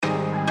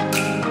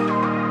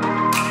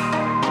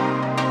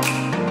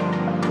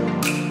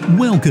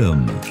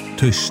Welcome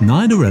to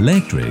Schneider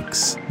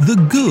Electric's The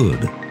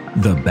Good,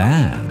 The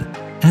Bad,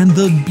 and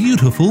The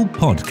Beautiful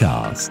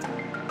podcast.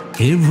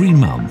 Every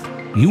month,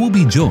 you will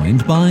be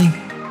joined by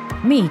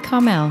me,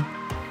 Carmel,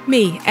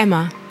 me,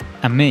 Emma,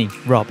 and me,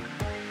 Rob,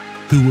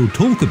 who will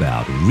talk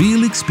about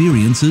real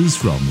experiences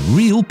from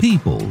real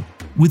people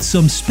with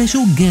some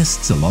special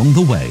guests along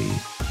the way.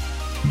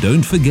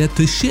 Don't forget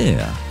to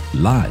share,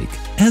 like,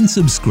 and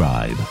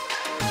subscribe.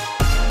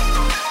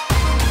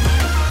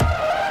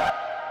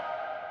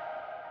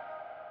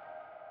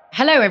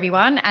 Hello,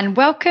 everyone, and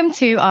welcome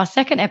to our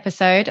second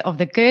episode of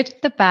The Good,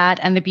 The Bad,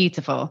 and The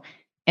Beautiful.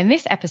 In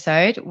this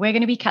episode, we're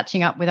going to be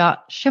catching up with our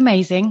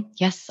shamazing,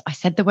 yes, I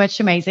said the word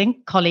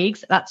shamazing,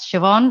 colleagues, that's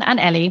Siobhan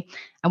and Ellie,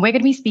 and we're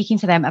going to be speaking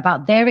to them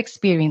about their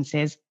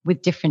experiences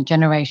with different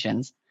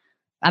generations.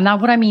 And now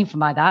what I mean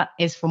by that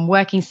is from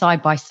working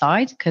side by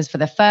side, because for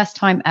the first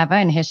time ever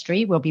in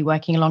history, we'll be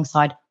working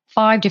alongside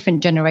 5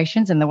 different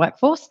generations in the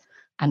workforce,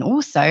 and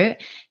also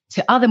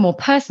to other more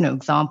personal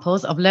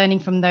examples of learning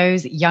from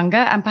those younger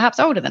and perhaps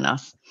older than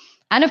us.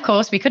 And of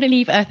course, we couldn't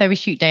leave Earth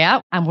Overshoot Day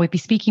out, and we'll be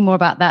speaking more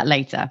about that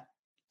later.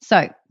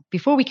 So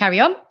before we carry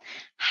on,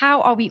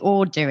 how are we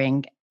all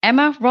doing?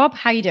 Emma, Rob,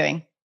 how are you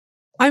doing?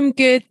 I'm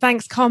good,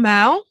 thanks,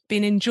 Carmel.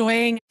 Been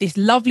enjoying this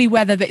lovely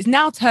weather that is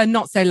now turned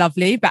not so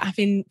lovely, but I've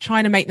been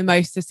trying to make the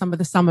most of some of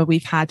the summer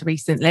we've had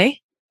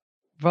recently.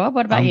 Rob,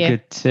 what about you? I'm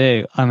good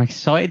too. I'm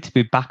excited to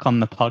be back on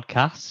the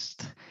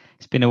podcast.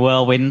 It's been a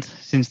whirlwind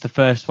since the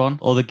first one,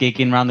 all the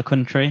gigging around the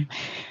country.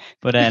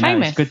 But no,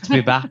 it's good to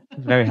be back.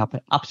 Very happy.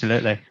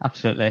 Absolutely.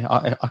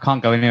 I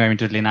can't go anywhere in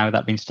Dudley now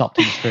without being stopped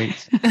in the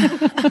streets.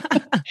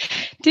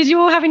 Did you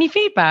all have any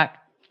feedback?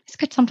 It's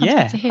good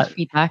sometimes to hear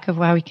feedback of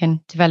where we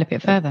can develop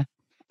it further.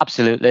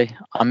 Absolutely.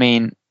 I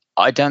mean,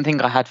 I don't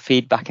think I had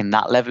feedback in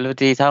that level of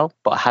detail,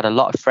 but I had a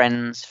lot of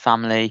friends,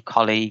 family,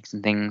 colleagues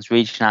and things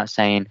reaching out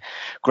saying,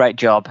 great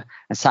job,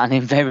 and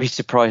sounding very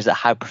surprised at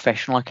how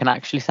professional I can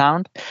actually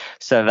sound.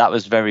 So that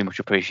was very much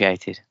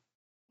appreciated.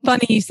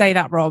 Funny you say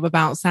that, Rob,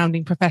 about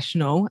sounding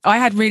professional. I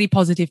had really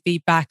positive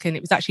feedback, and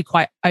it was actually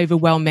quite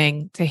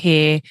overwhelming to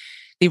hear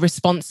the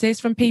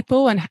responses from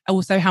people and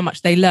also how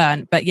much they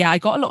learn. But yeah, I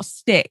got a lot of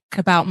stick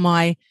about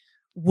my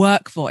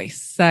work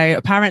voice. So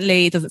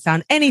apparently it doesn't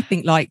sound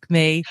anything like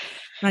me.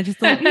 And I just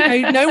thought,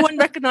 no one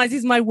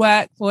recognizes my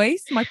work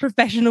voice, my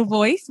professional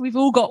voice. We've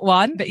all got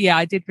one. But yeah,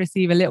 I did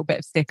receive a little bit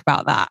of stick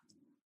about that.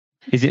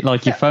 Is it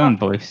like your phone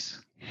voice?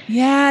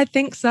 Yeah, I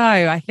think so.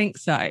 I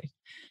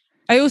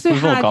also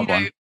We've all got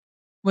one.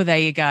 Well, there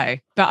you go.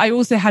 But I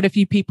also had a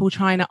few people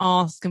trying to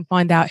ask and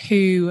find out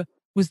who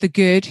was the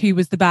good, who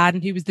was the bad,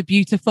 and who was the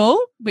beautiful,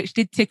 which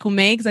did tickle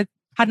me because I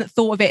hadn't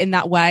thought of it in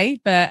that way.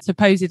 But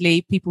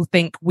supposedly people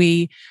think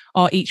we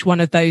are each one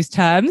of those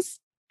terms.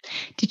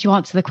 Did you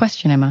answer the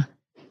question, Emma?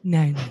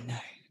 No.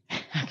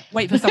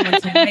 Wait for someone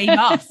to name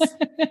us.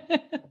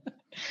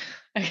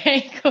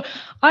 Okay, cool.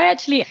 I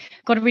actually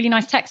got a really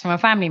nice text from a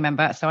family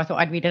member, so I thought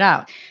I'd read it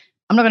out.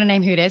 I'm not going to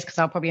name who it is because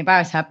I'll probably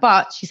embarrass her,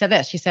 but she said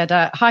this. She said,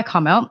 hi,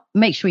 Carmel,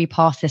 make sure you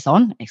pass this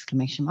on, !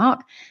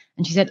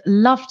 And she said,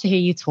 love to hear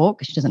you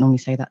talk. She doesn't normally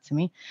say that to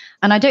me.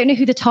 And I don't know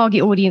who the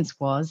target audience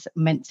was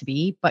meant to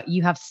be, but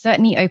you have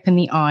certainly opened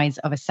the eyes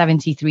of a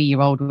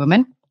 73-year-old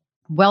woman.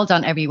 Well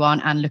done,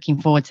 everyone, and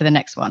looking forward to the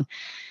next one.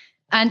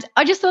 And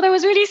I just thought that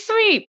was really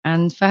sweet.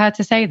 And for her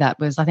to say that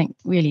was, I think,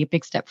 really a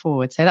big step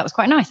forward. So that was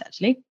quite nice,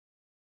 actually.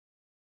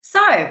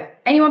 So,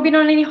 anyone been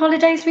on any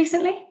holidays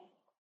recently?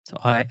 So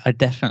I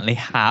definitely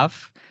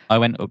have. I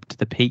went up to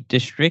the Peak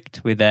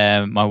District with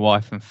my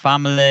wife and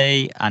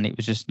family, and it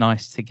was just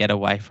nice to get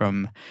away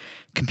from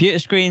computer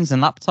screens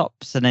and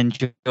laptops and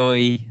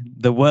enjoy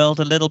the world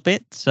a little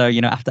bit. So,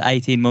 after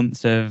 18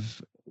 months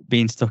of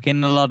being stuck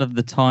in a lot of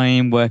the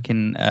time,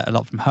 working a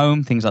lot from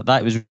home, things like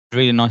that, it was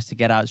really nice to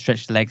get out,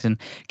 stretch the legs and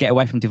get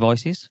away from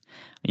devices.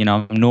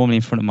 I'm normally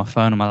in front of my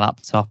phone or my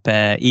laptop,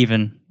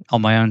 even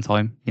on my own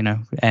time,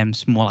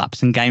 small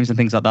apps and games and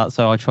things like that.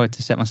 So I tried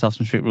to set myself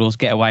some strict rules,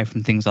 get away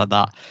from things like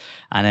that,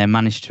 and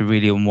managed to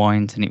really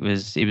unwind. And it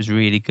was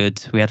really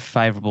good. We had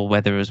favourable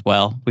weather as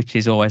well, which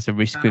is always a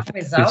risk with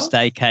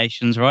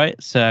staycations,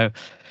 right? So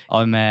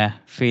I'm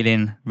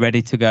feeling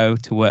ready to go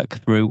to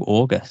work through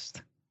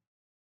August.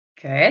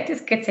 Good. It's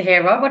good to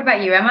hear, Rob. What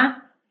about you,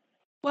 Emma?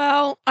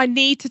 Well, I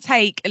need to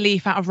take a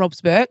leaf out of Rob's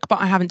book,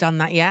 but I haven't done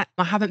that yet.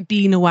 I haven't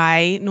been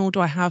away, nor do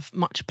I have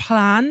much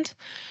planned.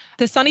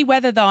 The sunny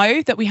weather,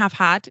 though, that we have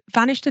had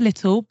vanished a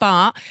little,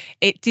 but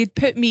it did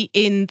put me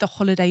in the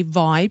holiday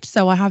vibe.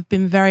 So I have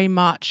been very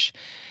much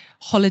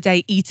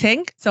holiday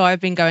eating. So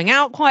I've been going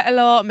out quite a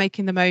lot,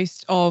 making the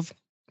most of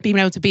being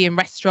able to be in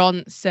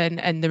restaurants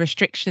and the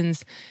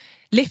restrictions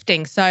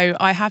lifting. So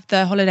I have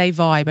the holiday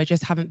vibe. I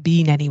just haven't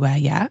been anywhere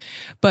yet.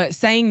 But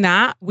saying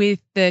that, with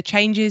the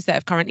changes that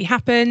have currently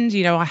happened,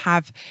 I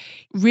have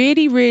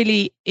really,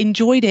 really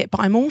enjoyed it,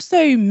 but I'm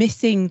also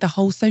missing the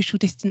whole social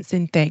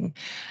distancing thing.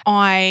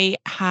 I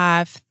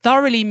have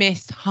thoroughly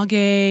missed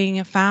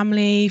hugging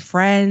family,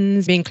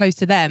 friends, being close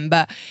to them,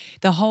 but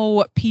the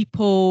whole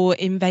people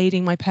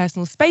invading my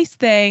personal space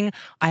thing,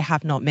 I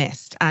have not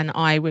missed. And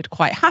I would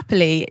quite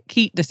happily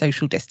keep the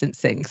social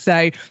distancing.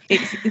 So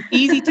it's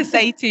easy to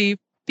say to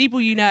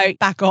people,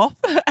 back off.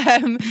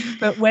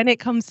 But when it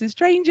comes to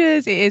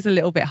strangers, it is a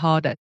little bit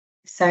harder.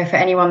 So for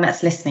anyone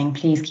that's listening,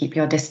 please keep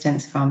your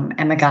distance from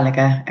Emma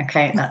Gallagher.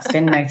 Okay, that's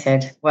been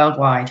noted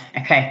worldwide.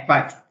 Okay,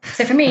 right.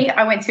 So for me,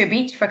 I went to a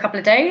beach for a couple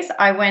of days.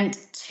 I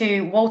went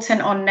to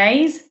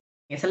Walton-on-Naze.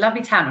 It's a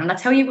lovely town. And I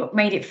tell you what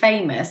made it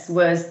famous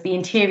was the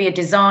interior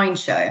design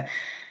show.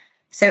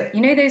 So,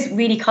 those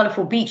really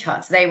colourful beach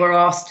huts, they were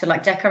asked to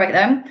decorate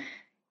them.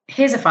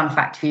 Here's a fun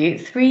fact for you.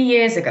 3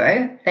 years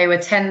ago, they were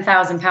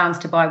 £10,000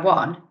 to buy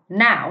one.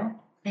 Now,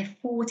 they're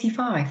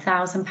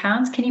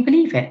 £45,000. Can you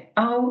believe it?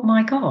 Oh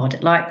my God.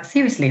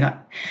 Seriously,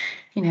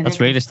 that's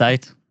real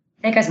estate.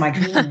 There goes my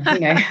dream,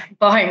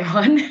 buying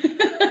one.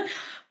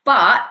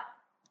 But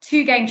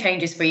 2 game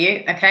changes for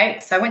you. Okay.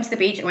 So I went to the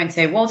beach, I went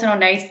to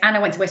Walton-on-Naze, and I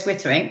went to West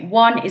Wittering.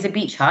 One is a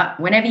beach hut.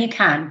 Whenever you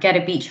can, get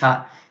a beach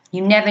hut.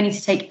 You never need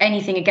to take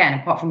anything again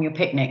apart from your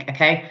picnic.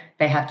 Okay.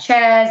 They have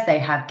chairs, they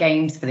have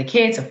games for the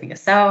kids or for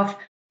yourself.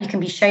 You can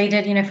be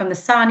shaded, from the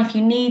sun if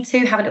you need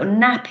to, have a little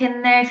nap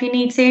in there if you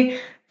need to.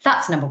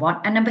 That's number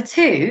 1. And number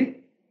 2,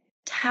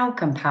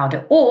 talcum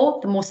powder, or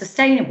the more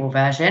sustainable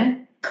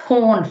version,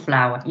 corn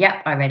flour.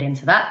 Yep, I read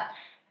into that.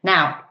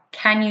 Now,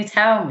 can you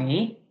tell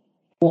me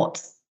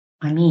what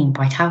I mean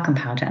by talcum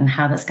powder and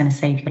how that's going to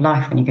save your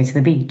life when you go to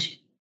the beach?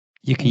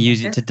 You can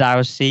use it to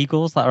douse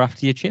seagulls that are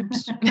after your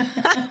chips.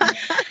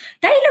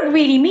 They look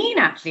really mean,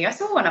 actually. I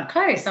saw one up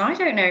close, and I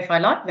don't know if I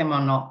like them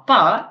or not.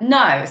 But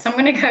no, so I'm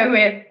going to go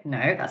with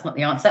no, that's not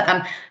the answer.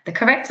 The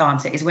correct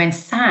answer is when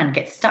sand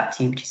gets stuck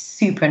to you, which is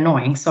super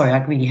annoying. Sorry, I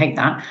really hate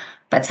that.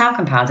 But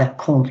talcum powder,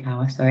 corn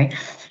flour, sorry,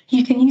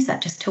 you can use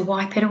that just to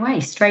wipe it away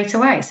straight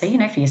away. So,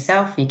 for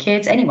yourself, for your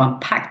kids, anyone,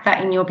 pack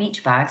that in your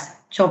beach bags.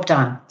 Job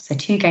done. So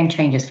 2 game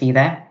changers for you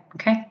there.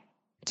 Okay.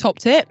 Top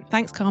tip.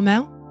 Thanks,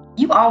 Carmel.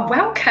 You are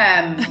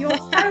welcome. You're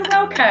so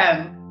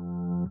welcome.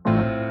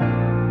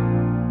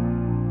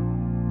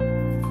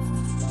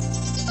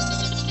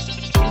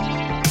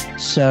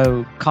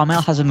 So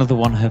Carmel has another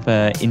one of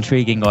her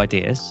intriguing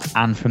ideas,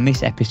 and from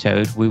this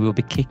episode we will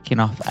be kicking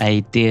off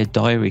a Dear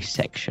Diary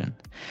section.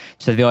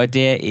 So the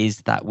idea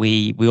is that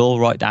we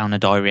all write down a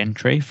diary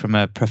entry from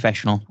a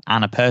professional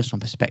and a personal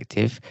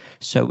perspective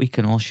so we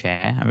can all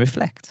share and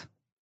reflect.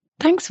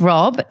 Thanks,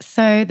 Rob.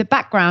 So the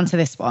background to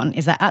this one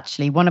is that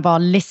actually one of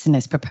our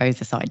listeners proposed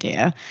this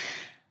idea,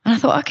 and I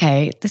thought,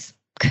 okay, this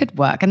could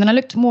work. And then I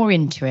looked more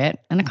into it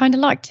and I kind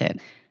of liked it.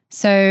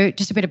 So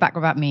just a bit of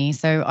background about me.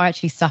 So I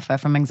actually suffer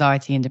from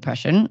anxiety and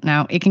depression.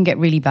 Now, it can get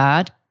really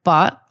bad,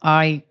 but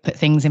I put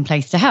things in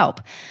place to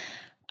help.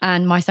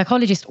 And my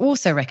psychologist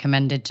also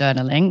recommended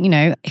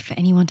journaling. If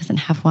anyone doesn't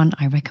have one,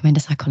 I recommend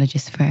a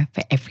psychologist for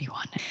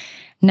everyone.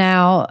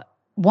 Now,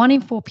 1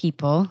 in 4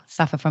 people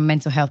suffer from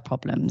mental health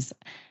problems,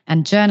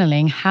 and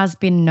journaling has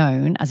been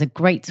known as a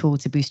great tool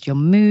to boost your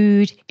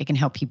mood. It can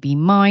help you be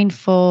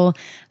mindful,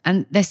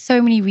 and there's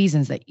so many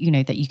reasons that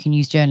that you can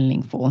use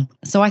journaling for.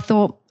 So I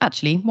thought,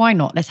 actually, why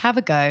not? Let's have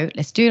a go.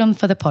 Let's do it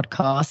for the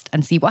podcast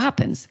and see what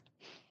happens.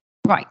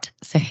 Right.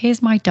 So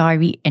here's my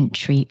diary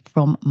entry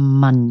from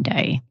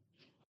Monday.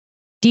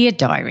 Dear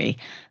Diary,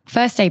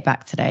 first day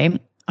back today.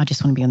 I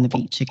just want to be on the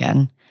beach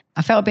again.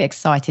 I felt a bit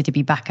excited to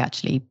be back,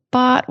 actually,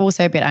 but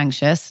also a bit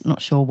anxious,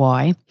 not sure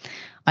why.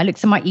 I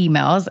looked at my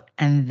emails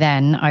and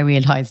then I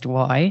realized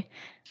why.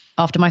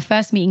 After my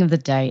first meeting of the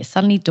day, it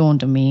suddenly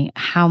dawned on me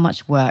how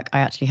much work I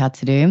actually had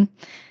to do.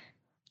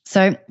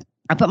 So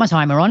I put my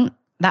timer on.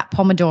 That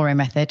Pomodoro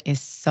method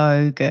is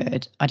so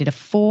good. I did a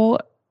 4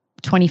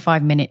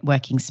 25-minute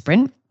working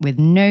sprint with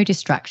no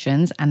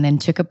distractions, and then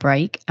took a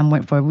break and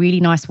went for a really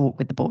nice walk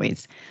with the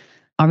boys.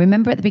 I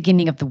remember at the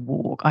beginning of the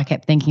walk, I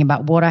kept thinking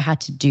about what I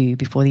had to do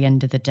before the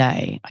end of the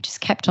day. I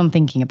just kept on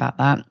thinking about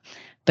that.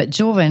 But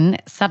Jovan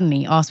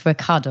suddenly asked for a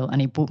cuddle,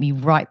 and it brought me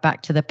right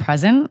back to the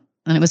present.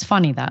 And it was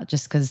funny that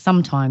just because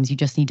sometimes you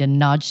just need a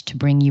nudge to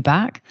bring you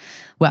back.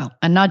 Well,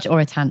 a nudge or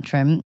a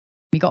tantrum.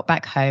 We got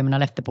back home and I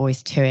left the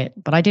boys to it.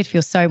 But I did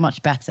feel so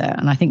much better.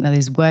 And I think that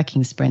those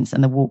working sprints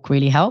and the walk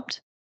really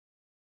helped.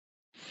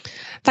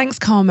 Thanks,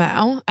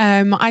 Carmel.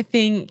 I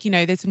think,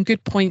 there's some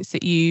good points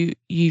that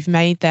you've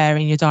made there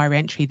in your diary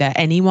entry that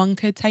anyone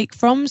could take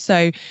from.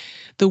 So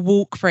the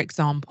walk, for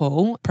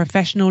example,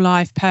 professional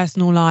life,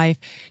 personal life,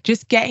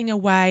 just getting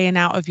away and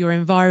out of your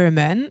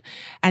environment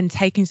and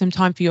taking some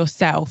time for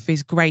yourself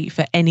is great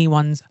for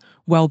anyone's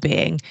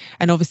well-being.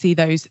 And obviously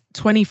those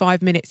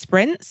 25-minute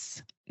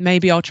sprints,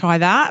 maybe I'll try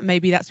that.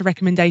 Maybe that's a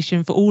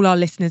recommendation for all our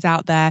listeners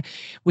out there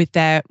with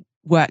their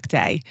work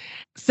day.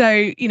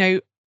 So,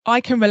 I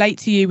can relate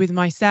to you with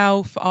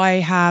myself. I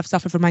have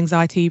suffered from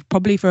anxiety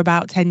probably for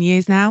about 10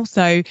 years now.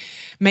 So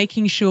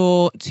making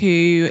sure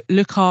to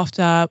look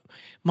after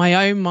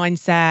my own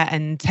mindset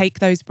and take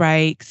those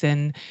breaks,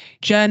 and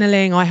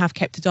journaling. I have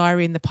kept a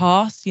diary in the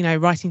past.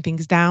 Writing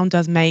things down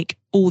does make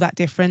all that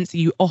difference.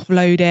 You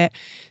offload it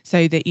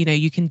so that,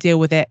 you can deal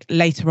with it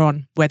later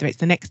on, whether it's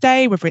the next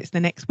day, whether it's the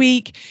next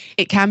week.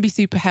 It can be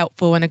super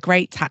helpful and a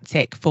great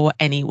tactic for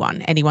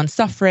anyone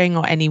suffering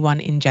or anyone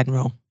in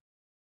general.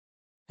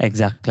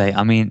 Exactly.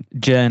 I mean,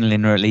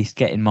 journaling, or at least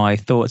getting my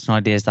thoughts and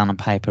ideas down on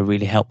paper,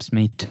 really helps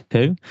me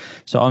too.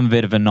 So I'm a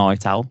bit of a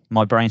night owl.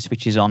 My brain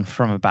switches on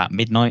from about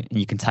midnight, and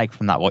you can take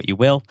from that what you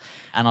will.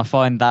 And I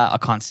find that I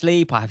can't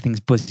sleep. I have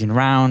things buzzing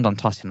around. I'm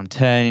tossing, I'm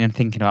turning, and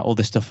thinking about all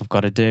the stuff I've got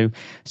to do.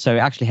 So it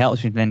actually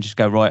helps me to then just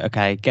go, right,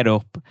 okay, get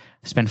up,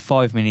 spend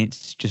 5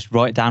 minutes, just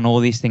write down all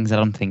these things that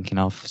I'm thinking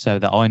of, so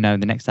that I know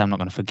the next day I'm not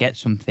going to forget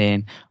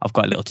something. I've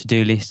got a little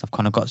to-do list. I've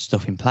kind of got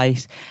stuff in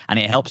place, and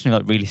it helps me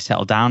really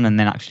settle down and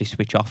then actually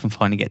switch off and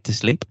finally get to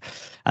sleep.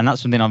 And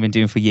that's something I've been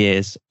doing for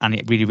years, and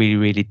it really, really,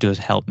 really does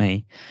help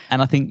me.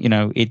 And I think,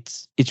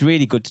 it's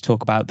really good to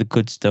talk about the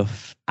good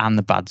stuff and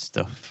the bad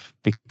stuff,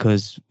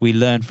 because we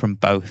learn from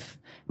both.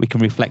 We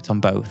can reflect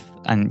on both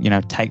and,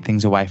 take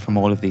things away from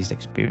all of these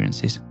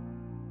experiences.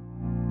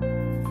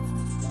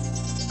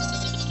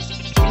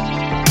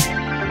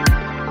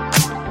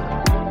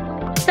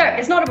 So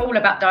it's not all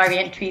about diary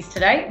entries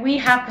today. We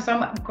have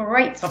some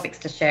great topics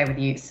to share with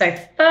you. So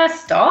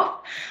first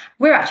off,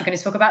 we're actually going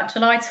to talk about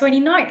July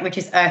 29th, which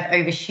is Earth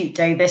Overshoot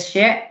Day this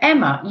year.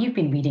 Emma, you've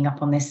been reading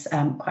up on this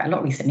quite a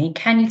lot recently.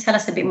 Can you tell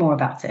us a bit more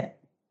about it?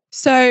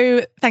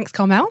 So thanks,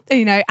 Carmel.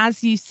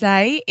 As you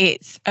say,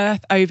 it's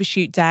Earth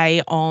Overshoot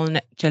Day on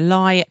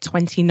July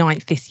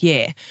 29th this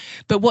year.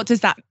 But what does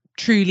that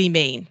truly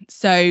mean?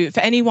 So for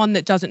anyone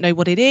that doesn't know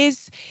what it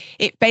is,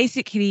 it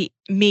basically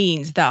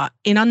means that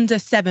in under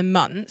 7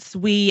 months,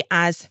 we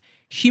as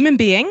human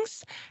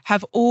beings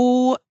have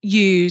all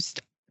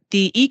used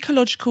the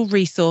ecological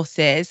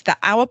resources that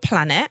our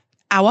planet,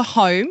 our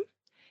home,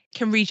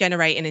 can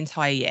regenerate an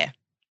entire year.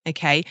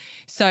 Okay.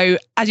 So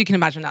as you can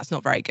imagine, that's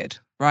not very good,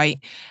 right?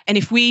 And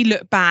if we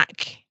look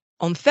back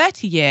on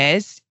 30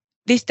 years,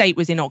 this date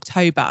was in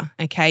October.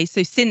 Okay.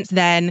 So since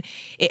then,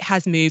 it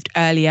has moved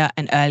earlier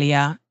and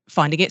earlier,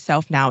 finding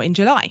itself now in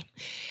July.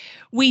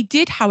 We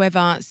did,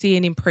 however, see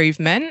an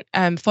improvement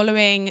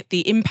following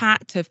the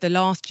impact of the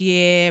last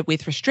year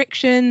with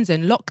restrictions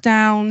and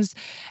lockdowns.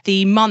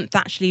 The month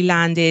actually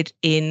landed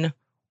in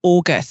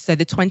August, so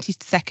the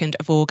 22nd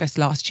of August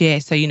last year.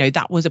 So,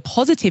 that was a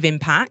positive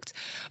impact.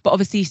 But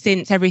obviously,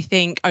 since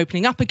everything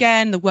opening up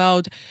again, the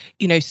world,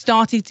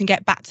 started to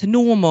get back to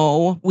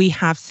normal, we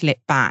have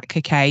slipped back.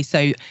 Okay,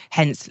 so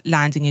hence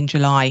landing in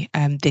July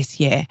this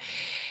year.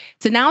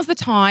 So now's the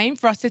time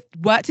for us to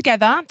work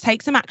together,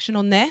 take some action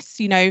on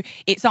this.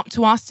 It's up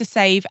to us to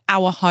save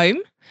our home.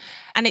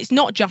 And it's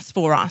not just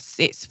for us,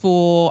 it's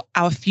for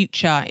our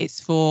future, it's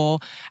for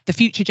the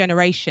future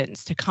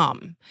generations to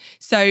come.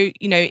 So,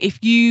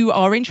 if you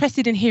are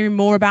interested in hearing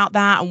more about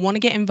that and want to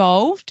get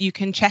involved, you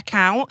can check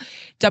out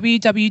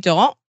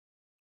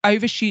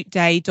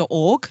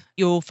www.overshootday.org.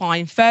 You'll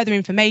find further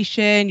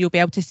information. You'll be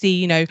able to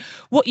see,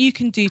 what you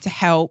can do to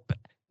help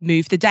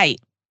move the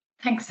date.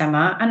 Thanks,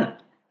 Emma. And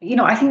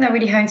I think that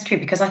really hones true,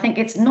 because I think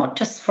it's not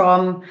just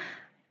from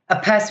a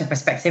personal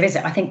perspective, is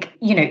it? I think,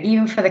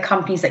 even for the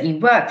companies that you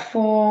work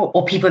for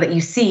or people that you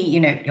see,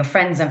 your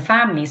friends and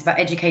families, about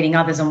educating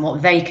others on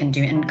what they can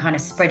do and kind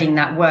of spreading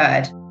that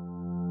word.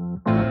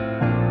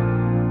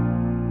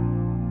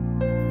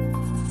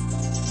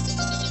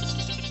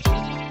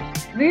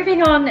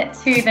 Moving on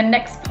to the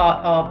next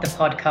part of the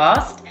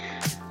podcast.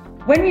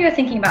 When we were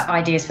thinking about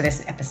ideas for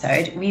this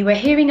episode, we were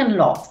hearing a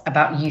lot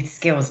about Youth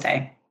Skills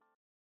Day.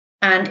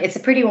 And it's a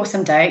pretty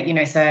awesome day,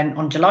 so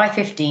on July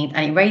 15th,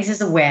 and it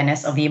raises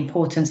awareness of the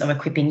importance of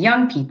equipping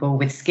young people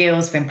with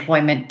skills for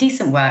employment,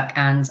 decent work,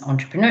 and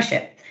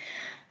entrepreneurship.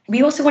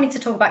 We also wanted to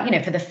talk about,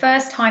 for the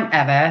first time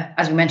ever,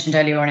 as we mentioned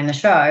earlier on in the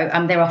show,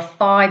 there are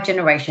 5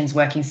 generations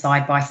working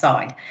side by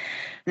side.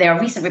 There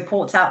are recent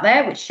reports out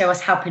there which show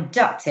us how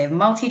productive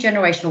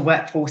multi-generational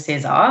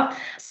workforces are,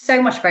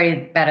 so much very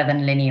better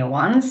than linear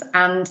ones.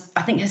 And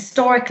I think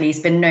historically it's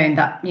been known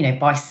that,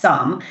 by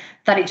some,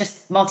 that it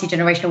just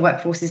multi-generational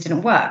workforces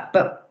didn't work.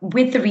 But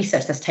with the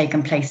research that's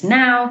taken place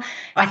now,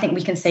 I think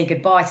we can say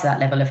goodbye to that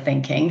level of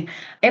thinking.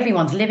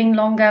 Everyone's living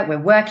longer, we're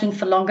working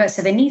for longer.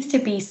 So there needs to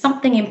be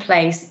something in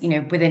place,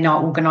 within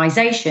our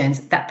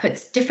organizations that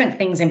puts different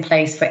things in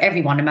place for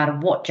everyone, no matter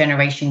what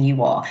generation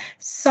you are.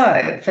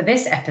 So for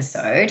this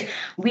episode,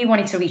 we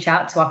wanted to reach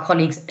out to our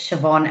colleagues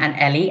Siobhan and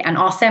Ellie and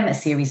ask them a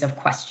series of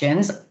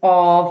questions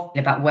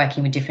about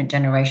working with different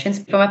generations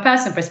from a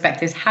personal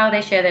perspective, how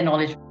they share their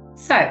knowledge.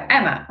 So,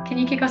 Emma, can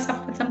you kick us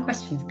off with some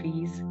questions,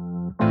 please?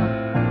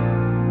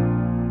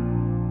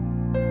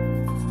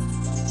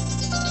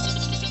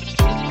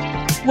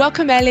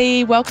 Welcome,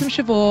 Ellie. Welcome,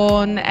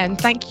 Siobhan. And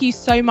thank you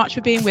so much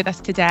for being with us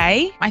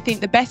today. I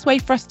think the best way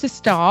for us to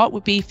start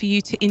would be for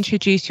you to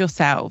introduce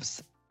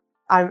yourselves.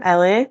 I'm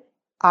Ellie.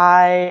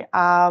 I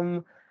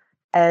am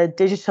a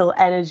digital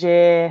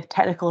energy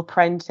technical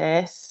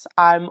apprentice.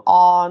 I'm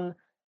on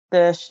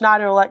the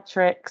Schneider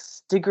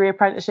Electric's degree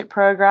apprenticeship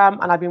programme,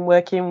 and I've been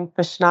working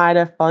for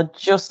Schneider for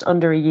just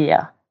under a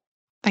year.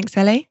 Thanks,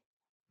 Ellie.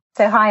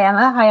 So hi,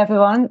 Emma. Hi,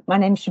 everyone. My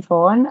name's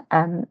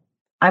Siobhan.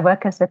 I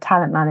work as a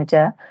talent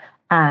manager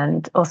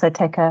and also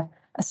take a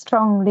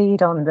strong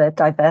lead on the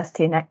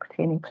diversity and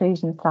equity and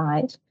inclusion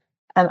side.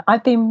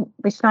 I've been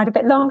with Schneider a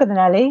bit longer than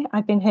Ellie.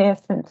 I've been here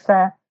since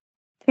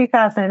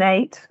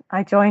 2008.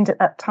 I joined at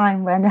that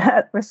time when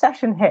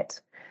recession hit.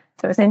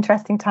 So it was an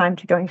interesting time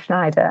to join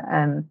Schneider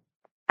and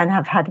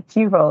have had a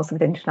few roles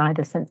within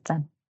Schneider since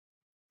then.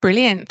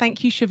 Brilliant.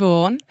 Thank you,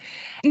 Siobhan.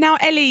 Now,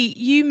 Ellie,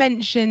 you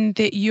mentioned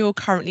that you're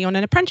currently on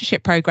an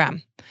apprenticeship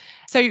programme.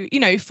 So,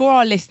 for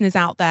our listeners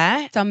out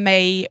there, some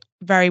may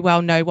very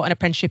well know what an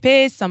apprenticeship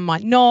is, some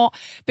might not.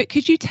 But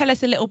could you tell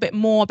us a little bit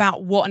more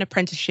about what an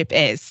apprenticeship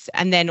is?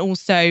 And then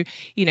also,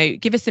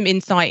 give us some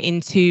insight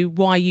into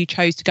why you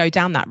chose to go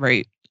down that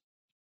route.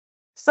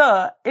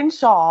 So, in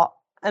short,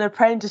 an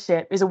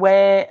apprenticeship is a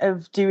way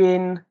of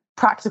doing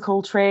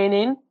practical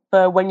training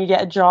for when you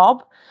get a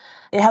job.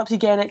 It helps you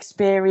gain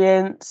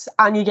experience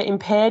and you're getting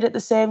paid at the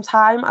same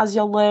time as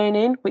you're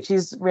learning, which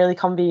is really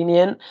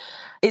convenient.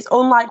 It's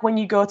unlike when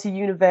you go to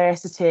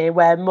university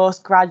where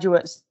most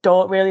graduates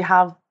don't really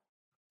have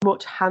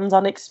much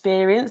hands-on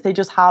experience. They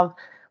just have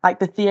like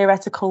the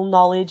theoretical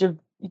knowledge of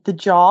the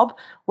job,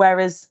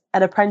 whereas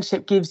an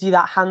apprenticeship gives you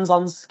that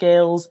hands-on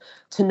skills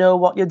to know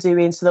what you're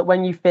doing so that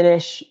when you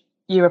finish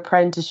your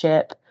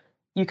apprenticeship,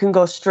 you can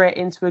go straight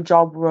into a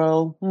job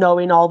role,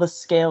 knowing all the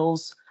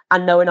skills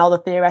and knowing all the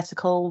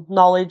theoretical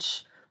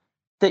knowledge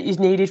that is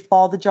needed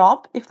for the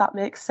job, if that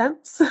makes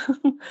sense.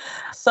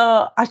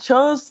 So I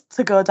chose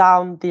to go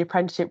down the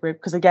apprenticeship route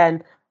because,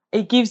 again,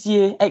 it gives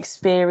you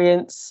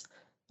experience.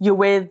 You're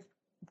with,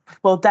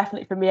 well,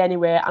 definitely for me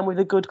anyway, I'm with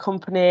a good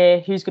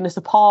company who's going to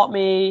support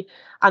me,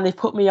 and they've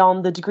put me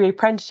on the degree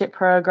apprenticeship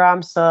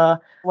programme. So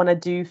when I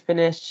do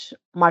finish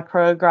my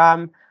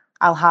programme,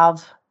 I'll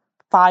have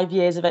 5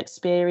 years of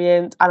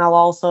experience and I'll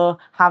also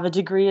have a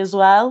degree as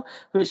well,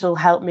 which will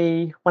help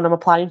me when I'm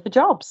applying for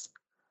jobs.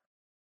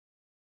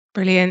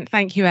 Brilliant.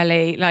 Thank you,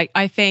 Ellie.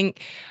 I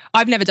think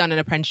I've never done an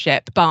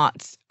apprenticeship,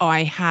 but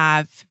I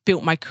have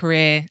built my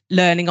career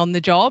learning on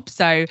the job.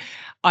 So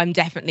I'm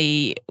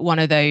definitely one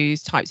of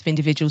those types of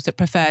individuals that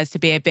prefers to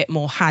be a bit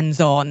more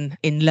hands-on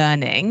in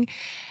learning.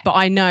 But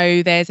I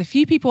know there's a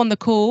few people on the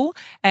call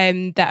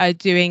that are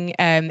doing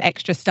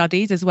extra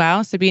studies as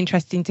well. So it'd be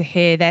interesting to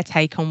hear their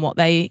take on what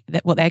they're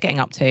getting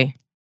up to.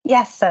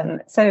 Yes.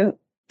 So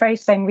very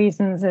same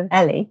reasons as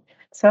Ellie.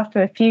 So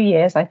after a few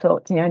years, I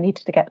thought, I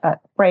needed to get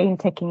that brain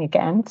ticking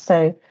again.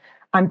 So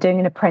I'm doing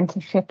an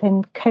apprenticeship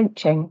in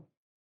coaching.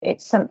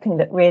 It's something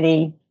that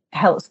really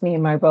helps me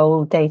in my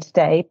role day to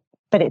day,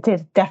 but it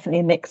is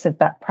definitely a mix of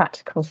that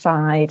practical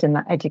side and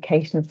that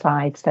education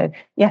side. So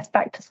yes,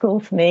 back to school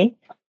for me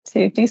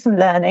to do some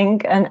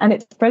learning, and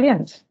it's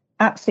brilliant,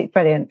 absolutely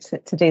brilliant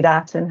to do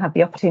that and have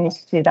the opportunity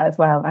to do that as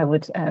well. I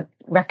would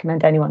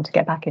recommend anyone to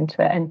get back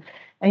into it, and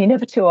you're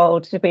never too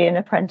old to be an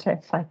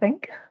apprentice, I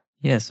think.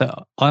 Yeah,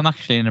 so I'm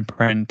actually an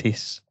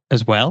apprentice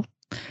as well.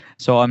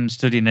 So I'm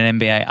studying an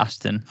MBA at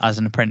Aston as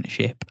an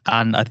apprenticeship.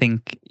 And I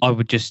think I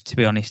would just, to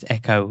be honest,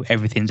 echo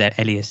everything that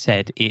Ellie has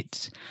said.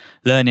 It's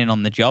learning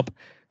on the job.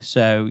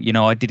 So,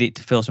 I did it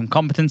to fill some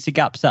competency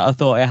gaps that I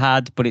thought I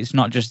had, but it's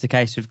not just a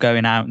case of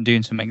going out and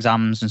doing some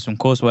exams and some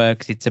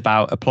coursework. It's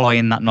about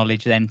applying that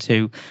knowledge then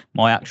to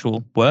my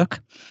actual work.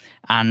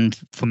 And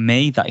for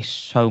me, that is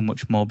so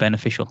much more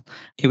beneficial.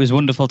 It was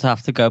wonderful to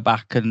have to go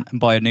back and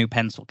buy a new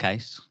pencil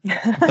case.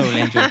 I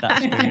thoroughly enjoyed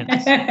that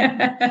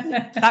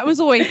experience. That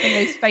was always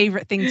the most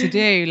favourite thing to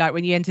do. Like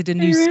when you entered a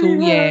new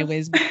school year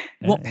was,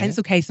 what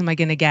pencil case am I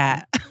going to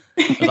get?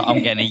 I was like,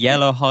 I'm getting a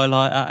yellow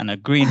highlighter and a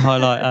green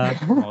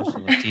highlighter. I was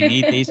like, do you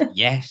need these?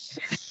 Yes.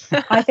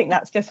 I think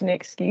that's just an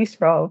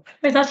excuse, Rob.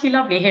 It's actually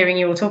lovely hearing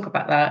you all talk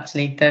about that,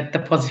 actually,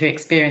 the positive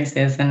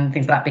experiences and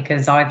things like that,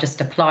 because I've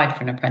just applied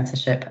for an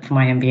apprenticeship for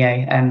my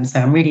MBA. So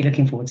I'm really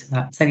looking forward to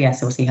that. So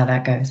yes, we'll see how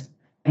that goes.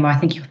 Emma, I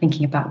think you're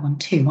thinking about one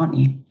too, aren't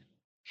you?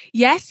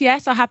 Yes,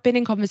 I have been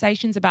in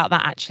conversations about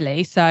that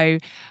actually. So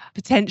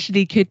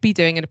potentially could be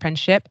doing an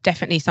apprenticeship.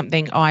 Definitely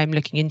something I'm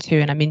looking into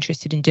and I'm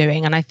interested in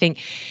doing. And I think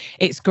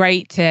it's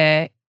great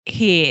to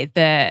hear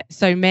that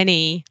so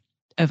many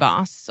of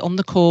us on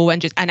the call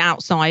and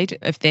outside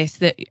of this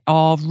that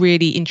are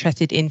really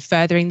interested in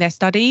furthering their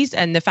studies,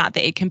 and the fact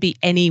that it can be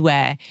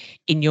anywhere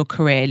in your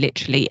career,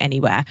 literally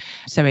anywhere.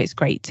 So it's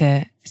great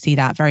to see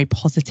that. Very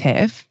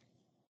positive.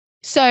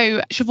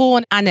 So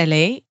Siobhan and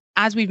Ellie,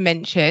 as we've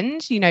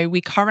mentioned,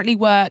 we currently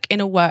work in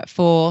a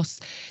workforce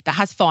that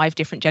has 5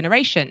 different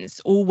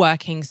generations, all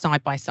working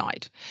side by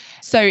side.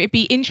 So it'd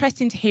be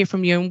interesting to hear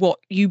from you and what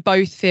you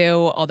both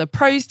feel are the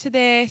pros to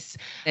this.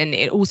 And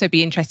it'd also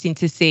be interesting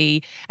to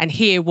see and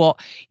hear what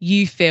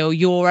you feel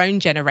your own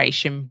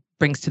generation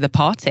brings to the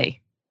party.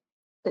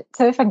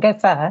 So if I can go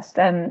first,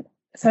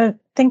 so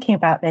thinking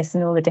about this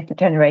and all the different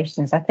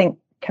generations, I think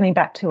coming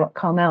back to what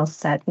Carmel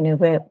said,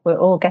 we're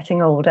all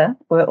getting older,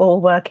 we're all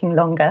working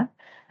longer,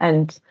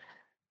 and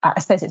I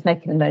suppose it's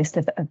making the most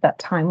of that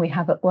time we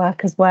have at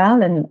work as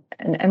well,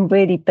 and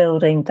really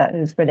building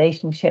those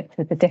relationships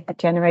with the different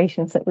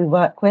generations that we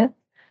work with,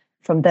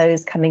 from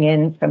those coming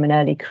in from an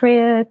early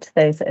career to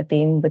those that have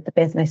been with the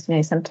business,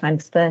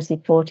 sometimes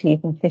 30, 40,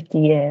 even 50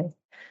 years.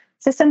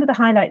 So some of the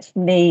highlights for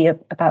me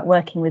about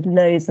working with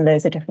loads and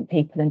loads of different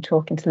people and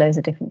talking to loads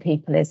of different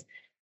people is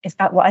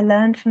about what I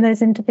learned from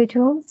those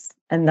individuals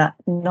and that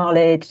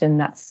knowledge and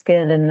that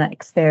skill and that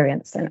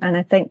experience. And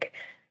I think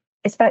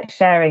it's about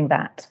sharing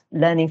that,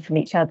 learning from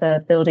each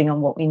other, building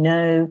on what we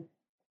know.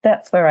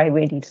 That's where I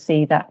really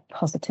see that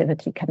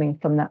positivity coming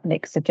from, that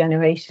mix of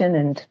generation,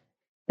 and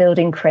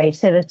building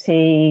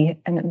creativity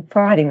and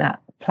providing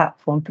that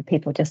platform for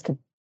people just to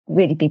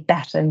really be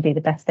better and be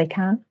the best they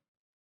can.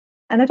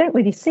 And I don't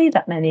really see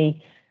that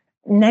many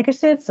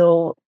negatives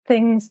or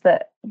things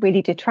that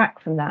really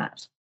detract from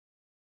that.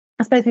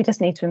 I suppose we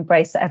just need to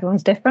embrace that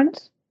everyone's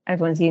different,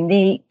 everyone's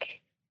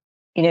unique.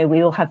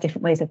 We all have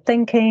different ways of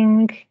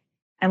thinking.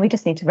 And we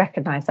just need to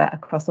recognise that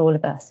across all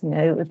of us.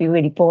 It would be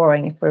really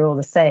boring if we're all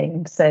the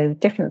same. So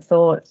different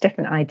thoughts,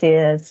 different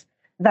ideas.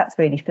 That's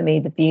really, for me,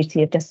 the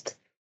beauty of just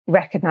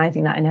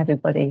recognising that in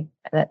everybody,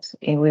 that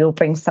we all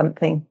bring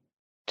something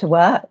to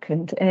work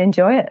and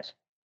enjoy it.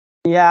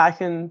 Yeah, I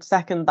can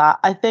second that.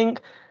 I think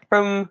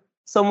from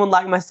someone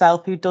like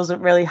myself who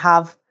doesn't really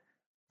have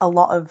a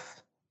lot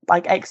of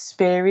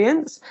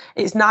experience,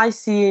 it's nice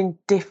seeing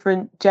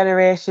different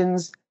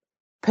generations'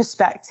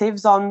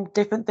 perspectives on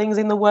different things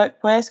in the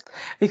workplace.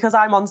 Because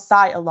I'm on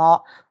site a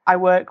lot, I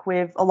work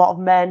with a lot of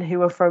men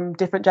who are from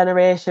different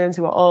generations,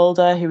 who are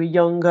older, who are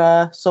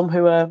younger, some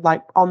who are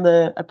on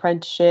the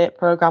apprenticeship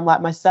program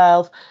like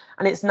myself.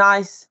 And it's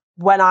nice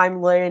when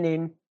I'm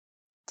learning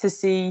to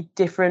see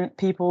different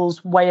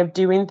people's way of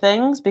doing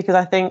things, because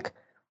I think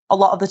a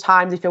lot of the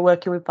times if you're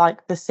working with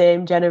the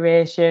same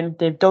generation,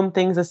 they've done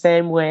things the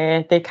same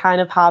way, they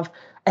kind of have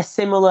a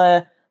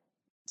similar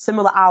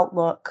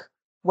outlook.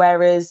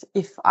 Whereas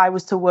if I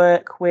was to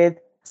work with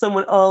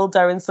someone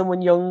older and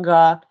someone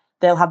younger,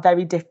 they'll have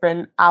very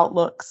different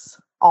outlooks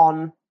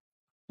on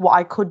what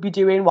I could be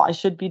doing, what I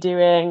should be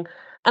doing.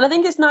 And I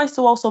think it's nice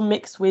to also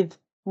mix with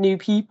new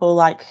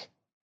people.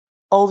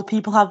 Older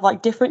people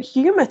have different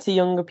humour to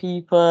younger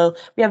people.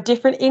 We have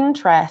different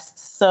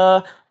interests.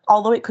 So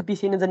although it could be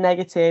seen as a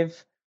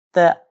negative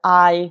that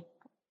I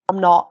am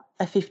not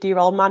a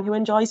 50-year-old man who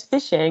enjoys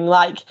fishing,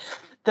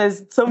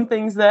 there's some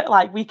things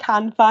that we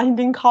can find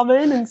in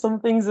common, and some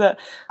things that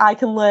I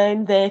can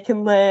learn, they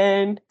can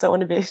learn. Don't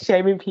want to be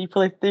shaming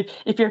people.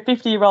 If you're a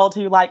 50-year-old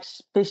who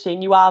likes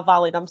fishing, you are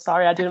valid. I'm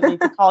sorry, I didn't mean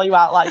to call you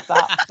out like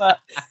that. But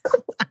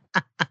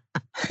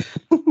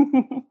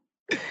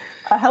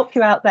I'll help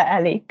you out there,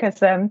 Ellie,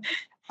 because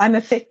I'm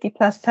a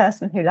 50-plus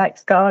person who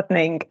likes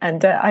gardening,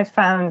 and I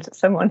found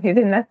someone who's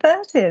in their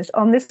 30s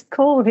on this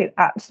call who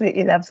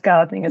absolutely loves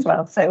gardening as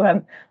well.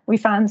 So we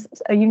found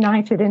a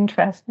united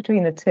interest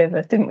between the two of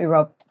us, didn't we,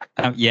 Rob?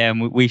 Yeah,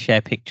 and we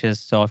share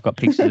pictures. So I've got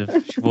pictures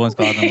of Siobhan's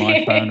garden on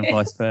my phone and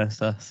vice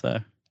versa. So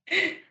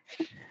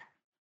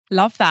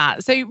love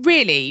that. So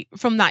really,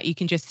 from that, you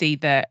can just see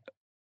that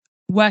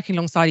working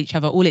alongside each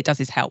other, all it does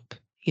is help.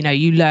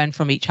 You learn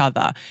from each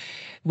other.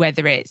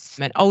 Whether it's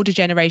an older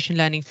generation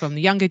learning from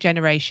the younger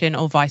generation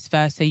or vice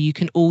versa, you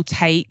can all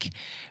take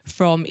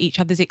from each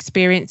other's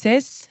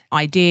experiences,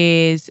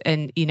 ideas,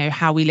 and,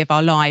 how we live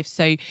our lives.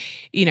 So,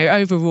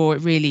 overall,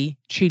 it really,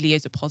 truly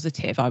is a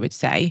positive, I would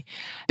say.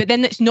 But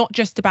then it's not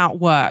just about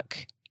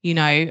work.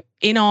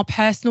 In our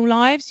personal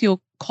lives, you're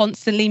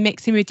constantly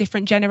mixing with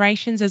different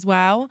generations as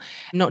well,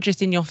 not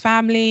just in your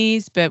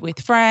families, but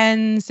with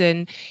friends,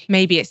 and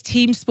maybe it's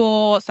team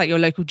sports like your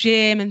local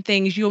gym and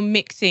things. You're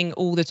mixing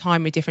all the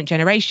time with different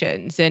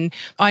generations. And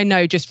I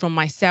know just from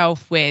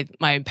myself with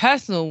my own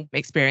personal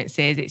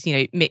experiences, it's,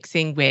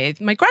 mixing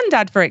with my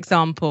granddad, for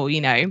example.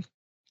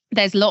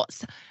 There's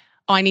lots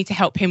I need to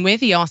help him with.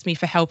 He asks me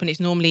for help, and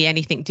it's normally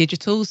anything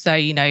digital. So,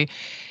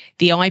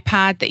 the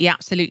iPad that he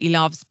absolutely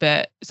loves,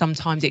 but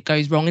sometimes it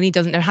goes wrong and he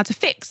doesn't know how to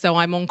fix. So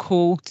I'm on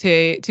call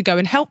to go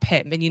and help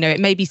him. And, it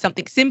may be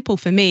something simple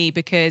for me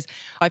because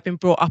I've been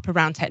brought up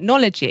around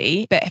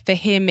technology, but for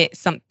him, it's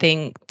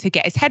something to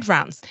get his head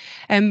round.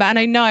 And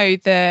I know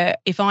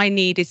that if I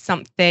needed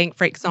something,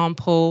 for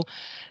example,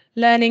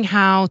 learning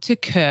how to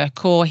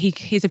cook, or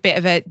he's a bit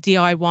of a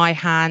DIY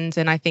hand,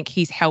 and I think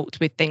he's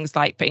helped with things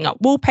like putting up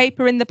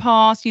wallpaper in the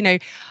past,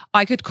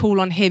 I could call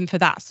on him for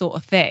that sort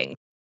of thing.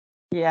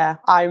 Yeah,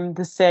 I'm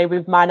the same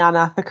with my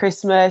nana for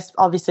Christmas.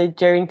 Obviously,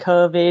 during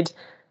COVID,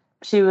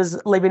 she was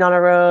living on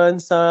her own,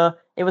 so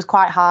it was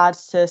quite hard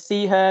to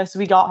see her. So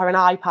we got her an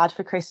iPad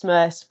for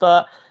Christmas,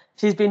 but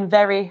she's been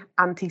very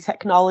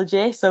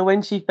anti-technology. So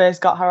when she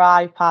first got her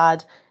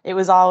iPad, it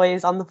was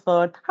always on the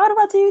phone. How do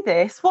I do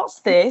this? What's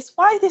this?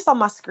 Why is this on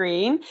my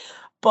screen?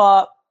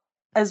 But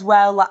as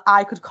well,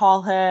 I could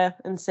call her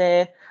and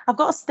say, I've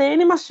got a stain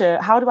in my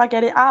shirt. How do I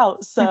get it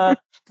out? So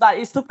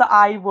it's stuff that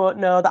I won't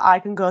know, that I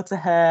can go to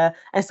her,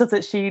 and stuff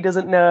that she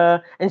doesn't know,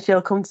 and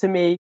she'll come to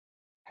me.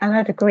 And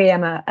I'd agree,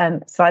 Emma.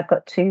 So I've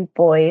got two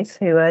boys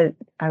who are,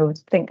 I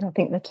think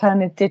the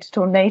term is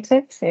digital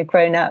natives. They've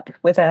grown up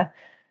with a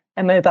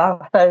a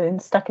mobile phone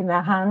stuck in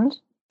their hand.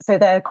 So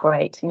they're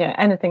great.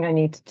 Anything I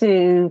need to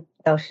do,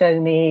 they'll show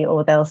me,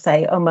 or they'll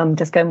say, oh, Mum,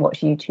 just go and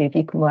watch YouTube.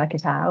 You can work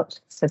it out.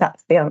 So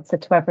that's the answer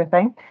to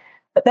everything.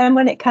 But then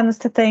when it comes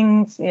to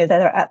things, they're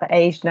at the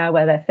age now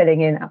where they're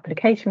filling in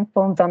application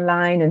forms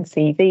online and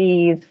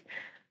CVs.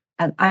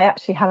 And I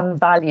actually have a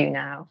value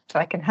now, so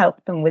I can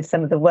help them with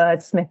some of the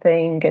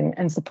wordsmithing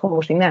and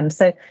supporting them.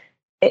 So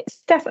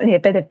it's definitely a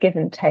bit of give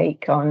and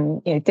take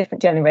on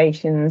different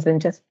generations and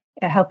just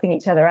helping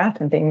each other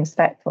out and being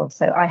respectful.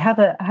 So I have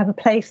a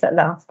place at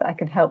last that I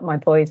can help my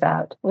boys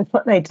out with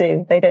what they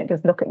do. They don't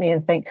just look at me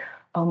and think,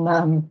 oh,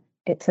 Mum,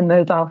 it's a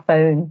mobile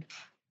phone.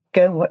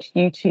 Go and watch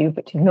YouTube,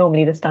 which is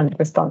normally the standard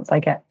response I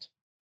get.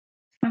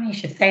 Funny you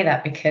should say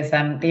that, because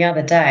the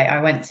other day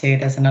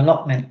there's an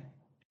allotment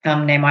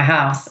near my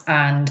house,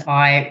 and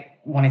I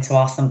wanted to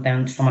ask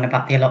someone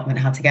about the allotment,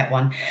 how to get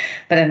one.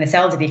 But then this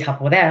elderly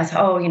couple were there. I was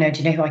like, oh, do you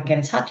know who I can get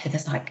in touch with?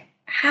 It's like,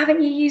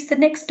 haven't you used the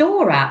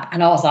Nextdoor app?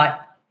 And I was like,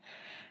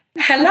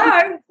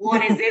 hello,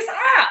 what is this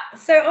app?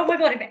 So, oh my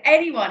God, if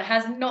anyone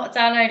has not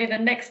downloaded the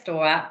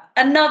Nextdoor app,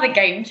 another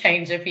game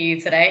changer for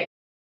you today.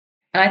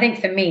 And I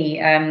think for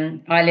me,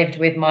 I lived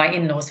with my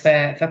in-laws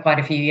for quite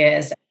a few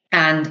years.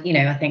 And,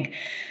 I think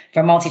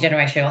for a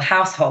multi-generational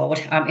household,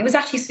 it was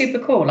actually super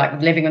cool.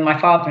 Like living with my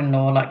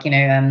father-in-law,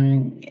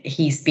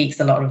 he speaks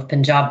a lot of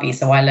Punjabi.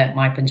 So I learnt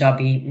my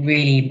Punjabi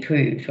really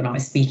improved when I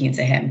was speaking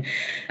to him,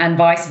 and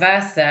vice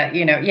versa.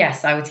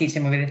 Yes, I would teach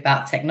him a bit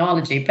about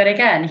technology, but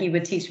again, he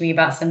would teach me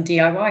about some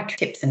DIY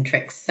tips and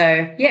tricks. So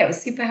yeah, it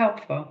was super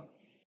helpful.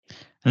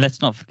 And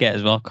let's not forget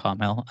as well,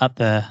 Carmel, at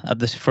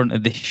the front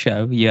of this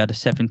show, you had a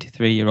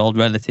 73-year-old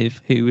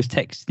relative who was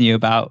texting you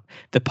about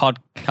the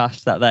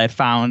podcast that they had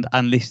found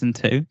and listened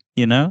to,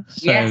 So,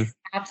 yes,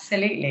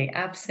 absolutely.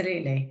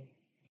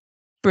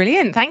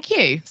 Brilliant. Thank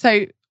you.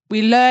 So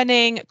we're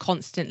learning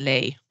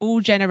constantly, all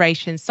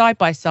generations side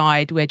by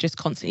side. We're just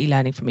constantly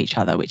learning from each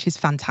other, which is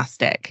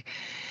fantastic.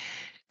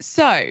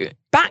 So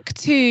back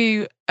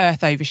to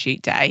Earth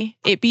Overshoot Day,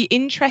 it'd be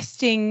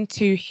interesting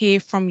to hear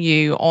from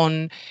you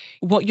on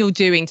what you're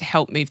doing to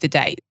help move the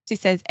date.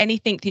 If there's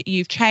anything that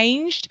you've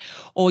changed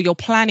or you're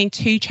planning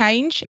to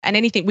change, and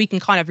anything we can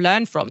kind of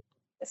learn from.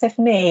 So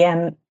for me,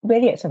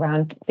 really it's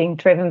around being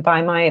driven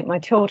by my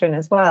children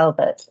as well,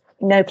 but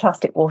no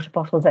plastic water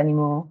bottles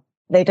anymore.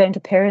 They don't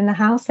appear in the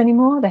house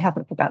anymore. They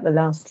haven't for about the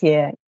last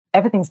year.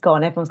 Everything's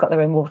gone. Everyone's got their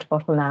own water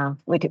bottle now,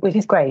 which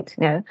is great,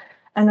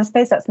 And I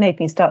suppose that's made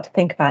me start to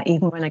think about,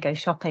 even when I go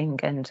shopping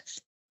and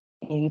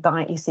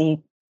you see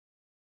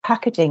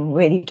packaging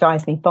really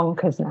drives me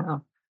bonkers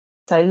now.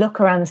 So I look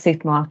around the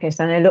supermarket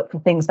and I look for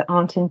things that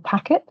aren't in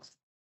packets,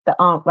 that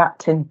aren't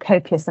wrapped in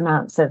copious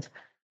amounts of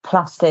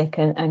plastic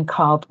and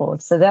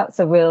cardboard. So that's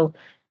a real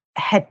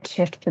head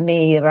shift for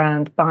me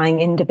around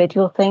buying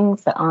individual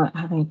things that aren't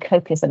having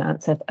copious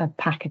amounts of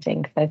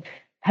packaging. So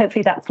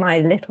hopefully that's my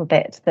little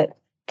bit that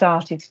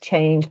started to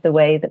change the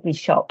way that we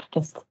shop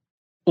just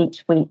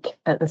each week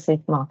at the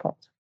supermarket.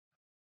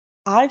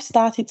 I've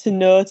started to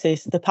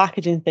notice the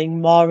packaging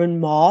thing more and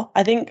more.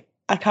 I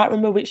can't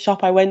remember which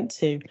shop I went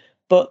to,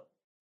 but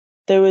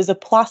there was a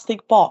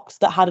plastic box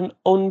that had an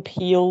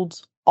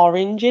unpeeled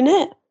orange in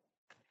it.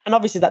 And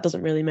obviously that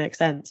doesn't really make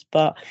sense,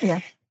 but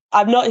yeah,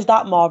 I've noticed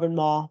that more and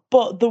more.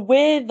 But the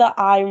way that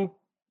I'm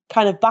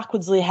kind of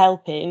backwardsly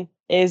helping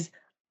is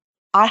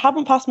I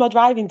haven't passed my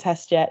driving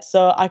test yet,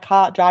 so I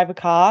can't drive a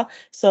car.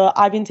 So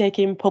I've been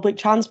taking public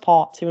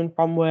transport to and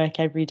from work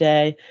every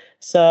day.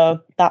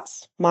 So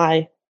that's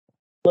my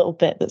little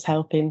bit that's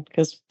helping,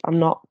 because I'm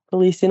not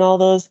releasing all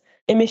those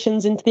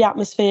emissions into the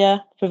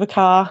atmosphere for the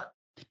car.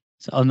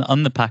 So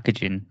on the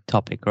packaging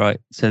topic,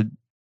 right? So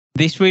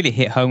this really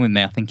hit home with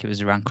me. I think it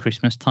was around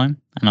Christmas time,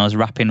 and I was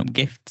wrapping up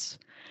gifts.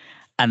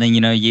 And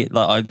then,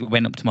 I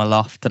went up to my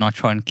loft and I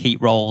try and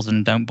keep rolls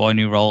and don't buy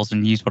new rolls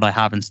and use what I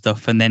have and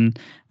stuff. And then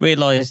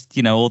realised,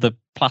 all the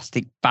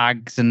plastic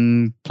bags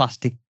and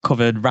plastic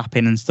covered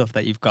wrapping and stuff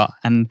that you've got.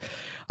 And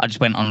I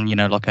just went on,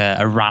 like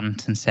a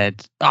rant and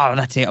said, oh,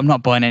 that's it. I'm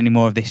not buying any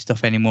more of this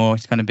stuff anymore.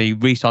 It's going to be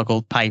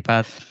recycled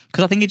paper.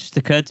 Because I think it just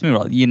occurred to me,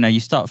 right, you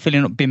start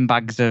filling up bin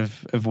bags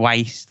of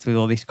waste with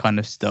all this kind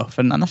of stuff.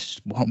 And that's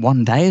just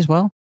one day as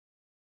well.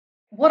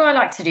 What I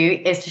like to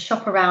do is to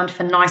shop around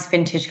for nice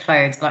vintage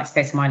clothes. I like to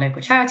go to my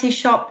local charity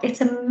shop. It's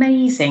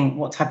amazing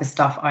what type of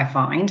stuff I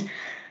find.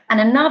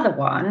 And another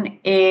one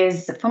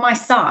is for my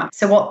son.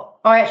 So what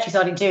I actually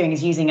started doing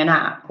is using an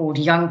app called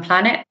Young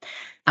Planet.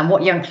 And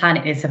what Young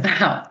Planet is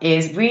about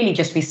is really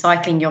just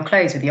recycling your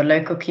clothes with your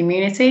local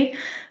community.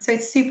 So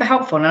it's super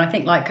helpful. And I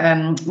think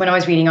when I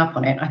was reading up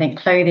on it, I think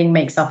clothing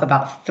makes up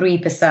about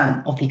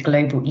 3% of the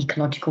global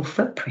ecological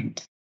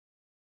footprint.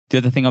 The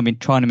other thing I've been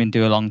trying to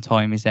do a long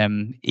time is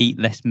eat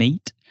less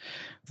meat,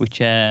 which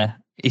is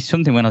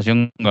something when I was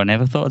younger I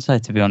never thought I'd say,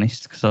 to be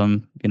honest, because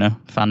I'm, a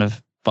fan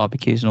of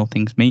barbecues and all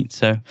things meat.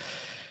 So,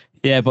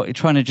 yeah, but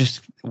trying to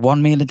just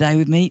one meal a day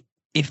with meat,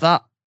 if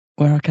that,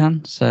 where I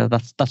can. So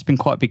that's been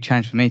quite a big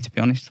change for me, to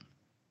be honest.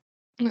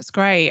 That's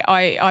great.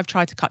 I've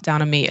tried to cut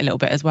down on meat a little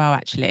bit as well,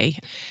 actually.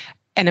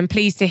 And I'm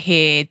pleased to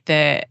hear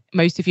that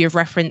most of you have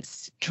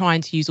referenced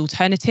trying to use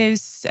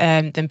alternatives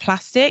than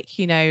plastic,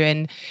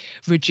 and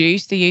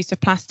reduce the use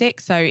of plastic.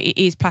 So it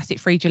is Plastic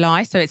Free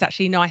July. So it's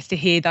actually nice to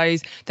hear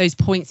those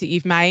points that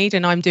you've made.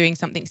 And I'm doing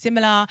something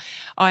similar.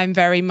 I'm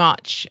very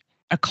much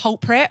a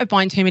culprit of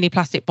buying too many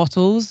plastic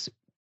bottles.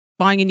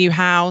 Buying a new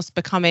house,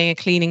 becoming a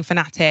cleaning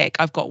fanatic.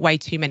 I've got way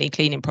too many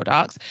cleaning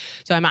products.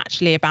 So I'm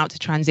actually about to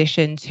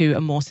transition to a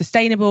more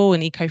sustainable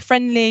and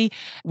eco-friendly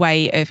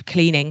way of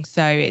cleaning.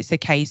 So it's a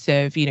case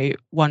of,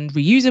 one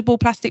reusable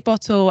plastic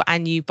bottle,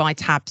 and you buy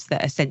tabs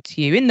that are sent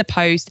to you in the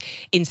post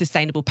in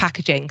sustainable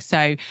packaging.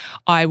 So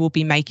I will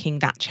be making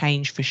that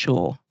change for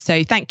sure.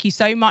 So thank you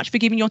so much for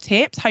giving your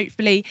tips.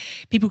 Hopefully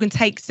people can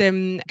take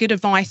some good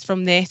advice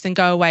from this and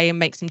go away and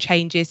make some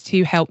changes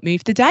to help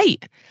move the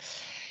date.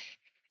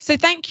 So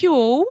thank you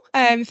all.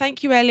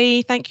 Thank you,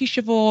 Ellie. Thank you,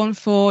 Siobhan,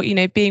 for,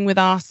 being with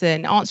us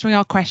and answering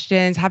our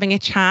questions, having a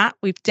chat.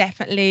 We've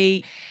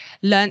definitely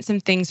learned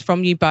some things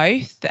from you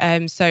both.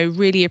 So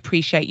really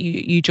appreciate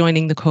you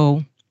joining the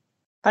call.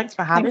 Thanks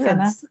for having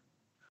us.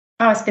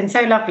 Oh, it's been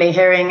so lovely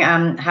hearing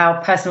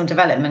how personal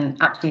development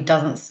actually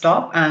doesn't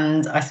stop.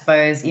 And I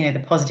suppose,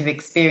 the positive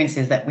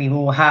experiences that we've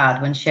all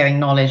had when sharing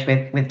knowledge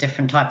with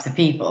different types of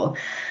people.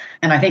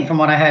 And I think from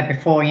what I heard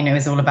before,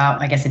 it's all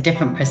about, I guess, a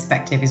different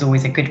perspective is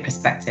always a good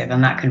perspective.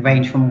 And that could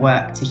range from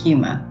work to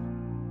humour.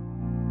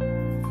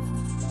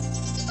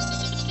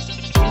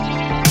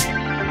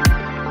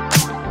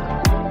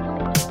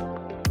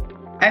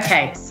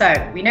 Okay,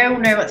 so we all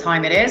know what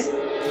time it is.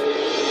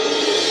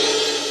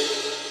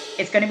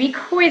 It's going to be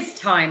quiz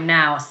time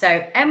now.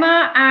 So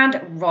Emma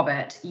and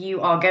Robert, you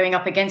are going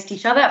up against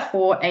each other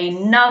for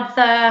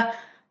another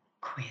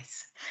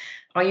quiz.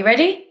 Are you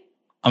ready?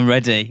 I'm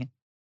ready.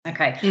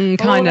 Okay.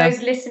 For all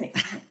those listening,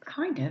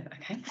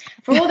 okay.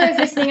 For all those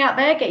listening out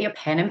there, get your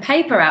pen and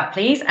paper out,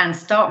 please, and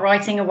start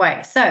writing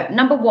away. So,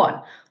 number 1,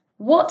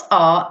 what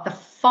are the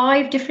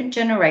 5 different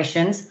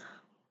generations,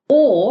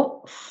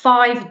 or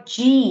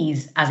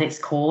 5Gs, as it's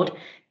called,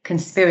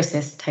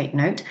 conspiracists take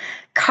note,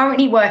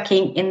 currently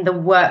working in the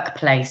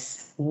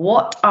workplace?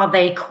 What are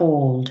they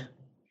called?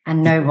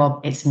 And no,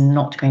 Rob, it's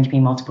not going to be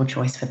multiple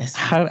choice for this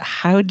one.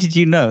 How did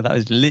you know? That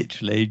was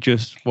literally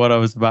just what I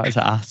was about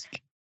to ask.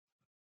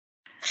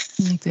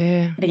 Oh dear.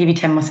 I'm going to give you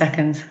 10 more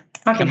seconds.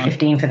 I'll give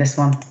 15 for this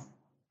one.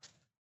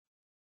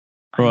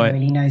 Right. I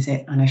really knows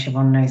it. I know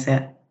Siobhan knows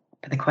it.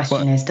 But the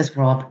question is, does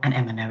Rob and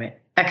Emma know it?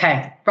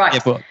 Okay, right. Yeah,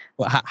 but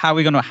how are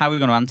we going to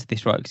answer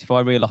this, right? Because if I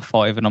reel off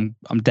 5, and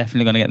I'm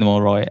definitely going to get them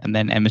all right, and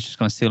then Emma's just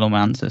going to steal all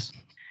my answers.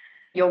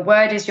 Your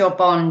word is your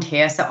bond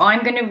here. So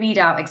I'm going to read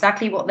out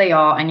exactly what they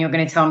are, and you're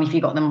going to tell me if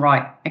you got them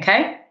right.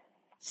 Okay?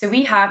 So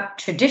we have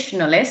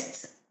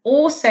traditionalists,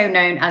 also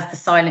known as the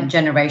silent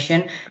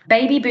generation,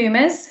 baby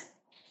boomers,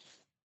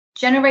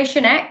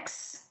 Generation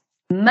X,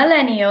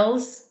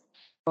 millennials,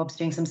 Rob's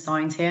doing some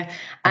signs here,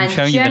 and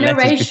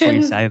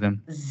Generation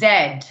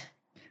Z.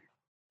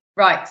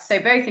 Right, so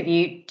both of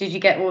you, did you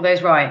get all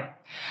those right?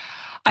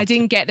 I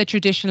didn't get the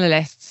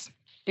traditionalists.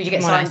 Did you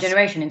get silent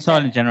generation instead?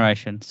 Silent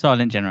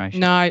generation.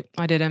 No,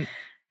 I didn't.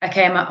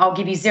 Okay, Emma, I'll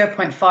give you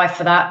 0.5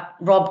 for that.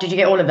 Rob, did you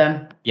get all of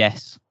them?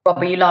 Yes. Rob,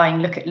 are you lying?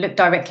 Look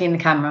directly in the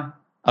camera.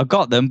 I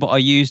got them, but I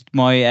used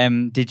my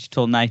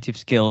digital native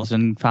skills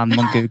and found them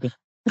on Google.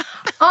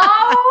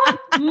 Oh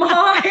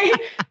my!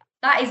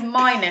 That is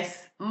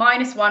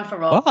 -1 for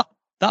Rob. What?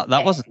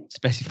 That wasn't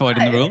specified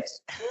in the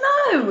rules.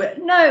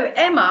 No,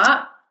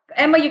 Emma,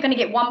 you're going to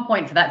get 1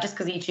 point for that just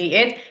because you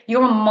cheated.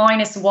 You're on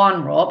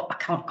 -1, Rob. I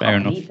can't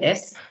believe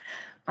this.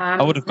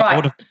 I would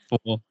have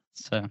 4.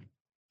 So.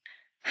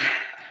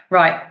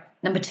 Right,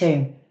 number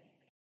 2.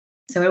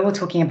 So we're all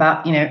talking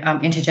about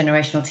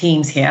intergenerational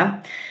teams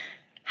here.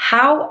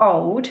 How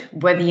old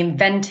were the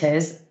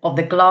inventors of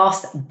the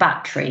glass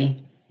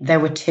battery? There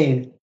were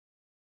 2.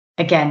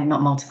 Again,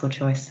 not multiple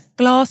choice.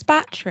 Glass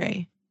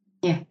battery?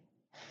 Yeah.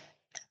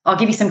 I'll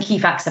give you some key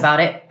facts about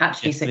it,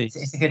 actually, so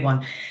it's a good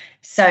one.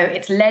 So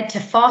it's led to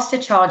faster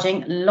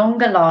charging,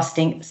 longer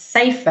lasting,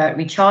 safer,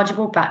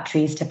 rechargeable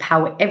batteries to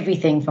power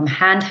everything from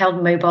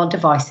handheld mobile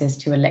devices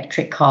to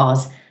electric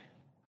cars.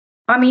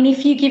 I mean,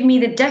 if you give me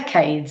the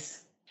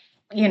decades,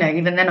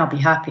 even then I'll be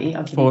happy.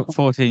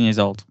 14 years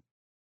old.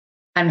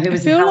 And who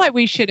was? I feel like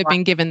we should have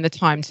been given the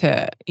time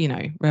to,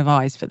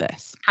 revise for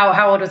this.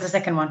 How old was the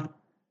second one?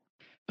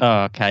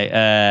 Oh,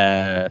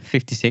 okay.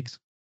 56.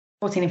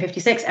 14 and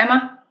 56.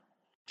 Emma?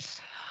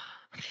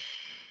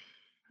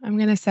 I'm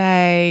going to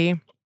say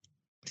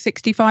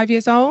 65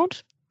 years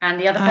old. And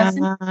the other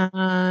person?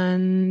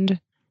 And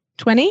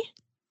 20.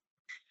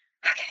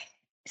 Okay.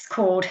 It's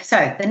called,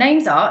 so the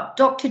names are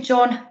Dr.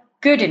 John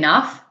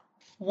Goodenough.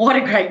 What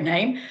a great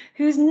name.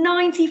 Who's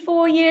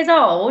 94 years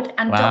old,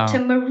 and wow. Dr.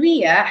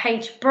 Maria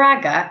H.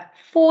 Braga,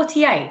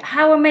 48.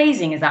 How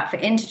amazing is that for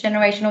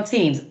intergenerational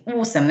teams?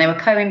 Awesome. They were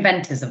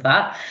co-inventors of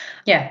that.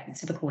 Yeah,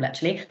 it's super cool,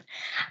 actually.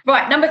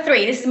 Right, number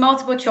 3. This is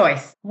multiple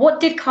choice. What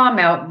did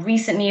Carmel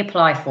recently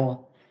apply for?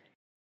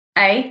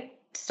 A,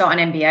 start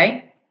an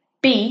MBA.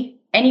 B,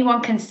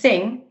 Anyone Can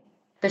Sing,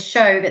 the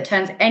show that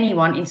turns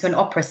anyone into an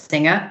opera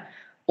singer.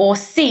 or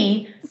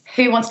C,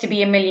 Who Wants to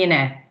Be a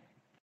Millionaire?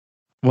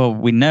 Well,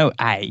 we know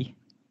A,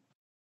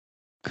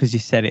 because you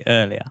said it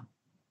earlier,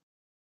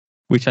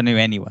 which I knew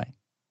anyway.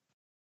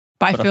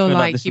 But I feel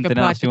like there's you've something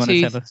applied else you for want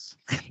to two. tell us.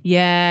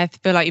 Yeah, I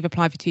feel like you've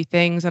applied for two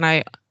things, and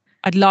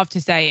I'd love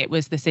to say it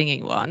was the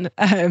singing one,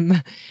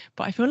 but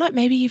I feel like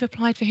maybe you've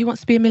applied for Who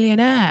Wants to Be a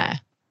Millionaire.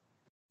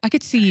 I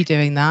could see you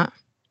doing that.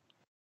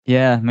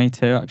 Yeah, me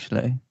too,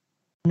 actually.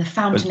 The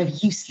fountain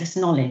of useless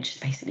knowledge,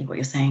 basically what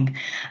you're saying.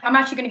 I'm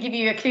actually going to give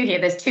you a clue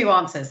here. There's two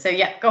answers. So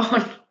yeah, go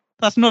on.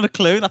 That's not a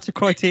clue. That's a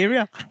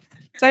criteria.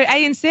 So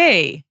A and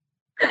C.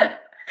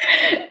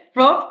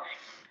 Rob?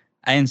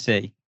 A and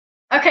C.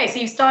 Okay, so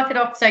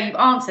you've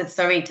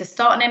answered, to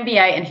start an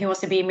MBA and Who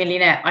Wants to Be a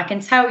Millionaire. I can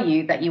tell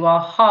you that you are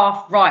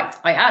half right.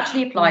 I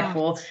actually applied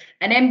for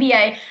an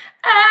MBA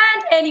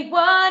and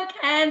anyone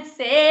can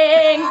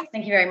sing.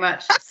 Thank you very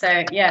much.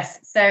 So yes.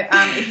 So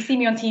if you see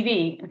me on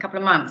TV in a couple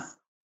of months.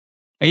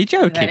 Are you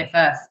joking? You heard it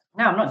first.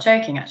 No, I'm not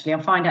joking, actually.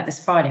 I'll find out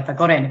this Friday if I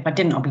got in. If I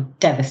didn't, I'll be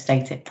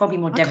devastated. Probably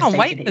more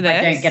devastated if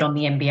I don't get on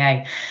the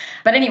MBA.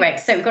 But anyway,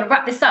 so we've got to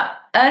wrap this up.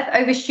 Earth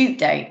Overshoot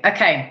Day.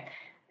 Okay,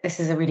 this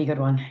is a really good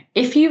one.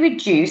 If you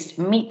reduced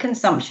meat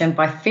consumption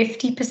by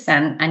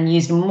 50% and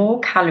used more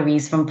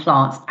calories from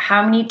plants,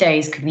 how many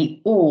days could we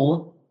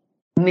all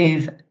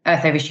move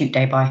Earth Overshoot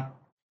Day by?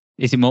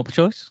 Is it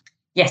multiple choice?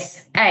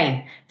 Yes.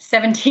 A,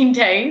 17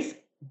 days.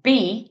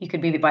 B, you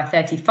could move it by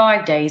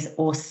 35 days,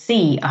 or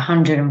C,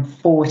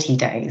 140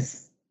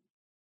 days.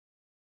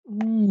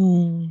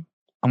 Ooh.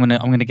 I'm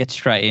gonna get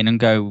straight in and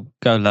go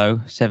low,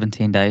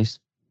 17 days.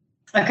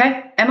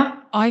 Okay, Emma?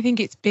 I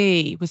think it's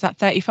B. Was that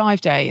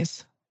 35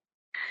 days?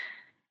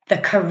 The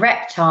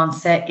correct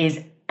answer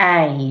is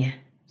A,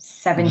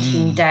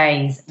 17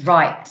 days.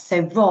 Right. So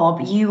Rob,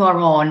 you are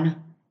on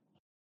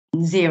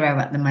 0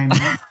 at the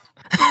moment.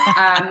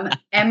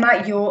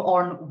 Emma, you're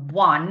on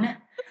 1.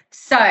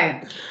 So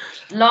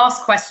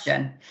last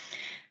question.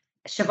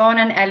 Siobhan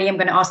and Ellie, I'm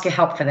going to ask your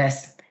help for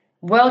this.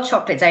 World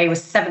Chocolate Day was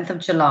 7th of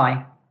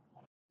July.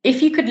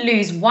 If you could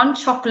lose one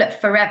chocolate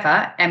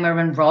forever, Emma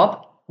and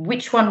Rob,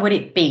 which one would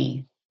it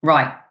be?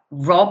 Right.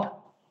 Rob,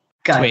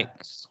 go.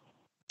 Twix.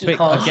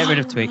 I'd get rid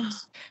of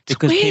Twix.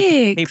 Because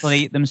people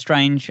eat them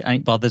strange and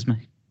it bothers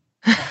me.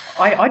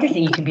 I don't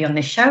think you can be on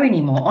this show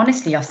anymore.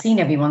 Honestly, I've seen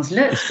everyone's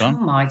looks. It's gone. Oh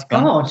my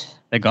God.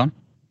 They're gone.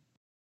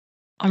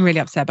 I'm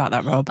really upset about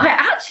that, Rob. I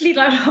actually,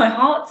 like, my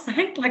heart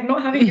sank, like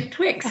not having a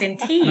Twix in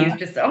tea. It's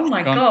just, oh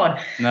my God.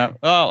 No.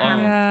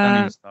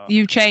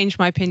 You've changed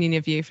my opinion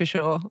of you for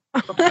sure.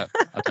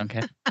 I don't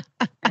care.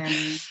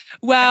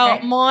 Well,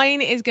 okay.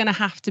 Mine is going to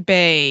have to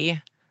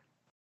be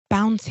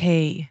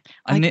Bounty.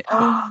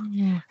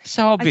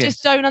 So obvious. I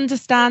just don't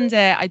understand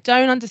it. I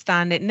don't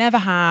understand it. Never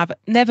have,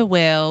 never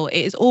will. It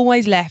is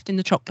always left in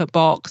the chocolate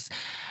box.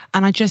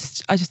 And I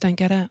just don't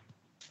get it.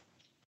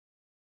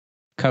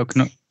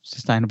 Coconut,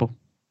 sustainable.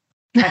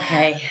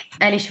 Okay,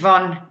 Ellie,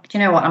 Siobhan, do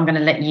you know what? I'm going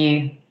to let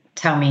you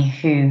tell me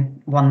who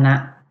won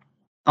that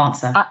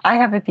answer. I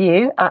have a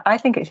view. I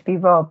think it should be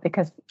Rob,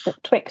 because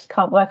Twix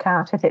can't work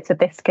out if it's a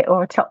biscuit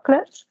or a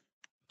chocolate.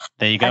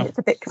 There you go. And it's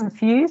a bit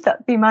confused.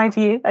 That'd be my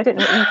view. I don't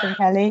know what you think,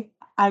 Ellie.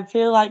 I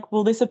feel like,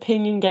 will this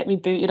opinion get me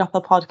booted off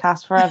the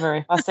podcast forever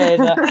if I say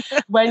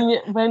that?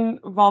 When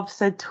Rob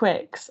said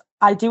Twix,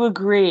 I do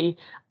agree.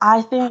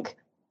 I think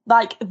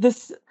like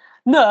this.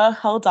 No,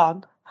 hold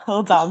on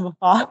before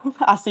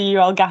I see you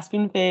all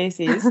gasping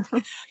faces.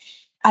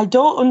 I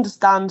don't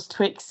understand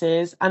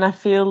Twixes, and I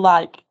feel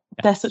like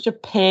they're such a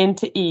pain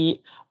to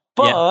eat.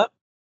 But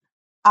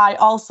I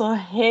also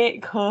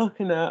hate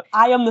coconut.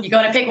 I am the. You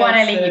got to pick one,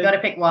 Ellie. You got to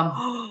pick one.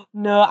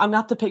 No, I'm gonna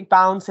have to pick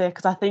Bounty,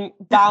 because I think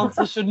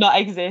Bounty should not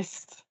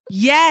exist.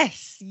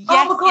 Yes.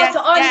 Oh my God!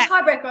 So I'm a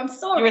tiebreaker. I'm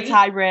sorry. You're a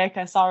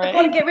tiebreaker. Sorry. I've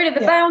got to get rid of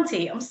the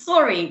Bounty. I'm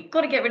sorry.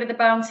 Got to get rid of the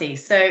Bounty.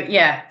 So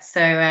yeah.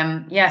 So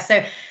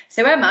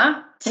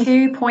Emma,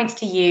 2 points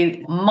to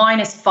you,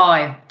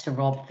 -5 to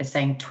Rob for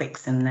saying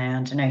Twix in there.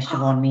 I don't know,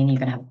 Siobhan, me and you are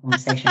going to have a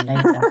conversation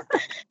later.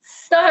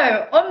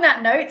 So on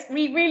that note,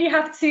 we really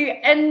have to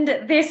end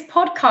this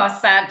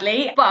podcast,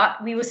 sadly,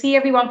 but we will see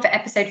everyone for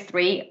episode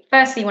 3.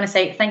 Firstly, I want to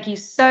say thank you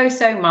so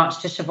much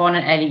to Siobhan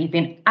and Ellie. You've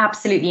been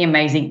absolutely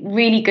amazing.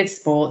 Really good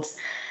sports.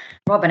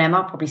 Rob and Emma,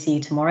 I'll probably see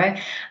you tomorrow.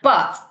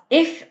 But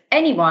if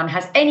anyone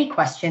has any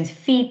questions,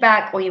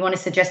 feedback, or you want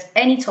to suggest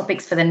any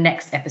topics for the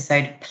next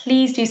episode,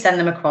 please do send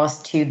them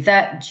across to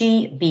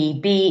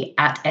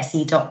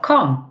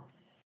thegbb@se.com.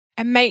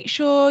 And make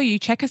sure you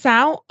check us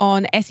out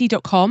on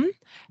se.com.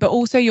 But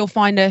also you'll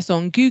find us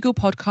on Google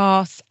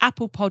Podcasts,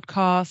 Apple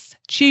Podcasts,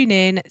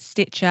 TuneIn,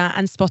 Stitcher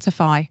and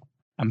Spotify.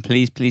 And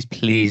please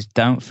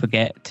don't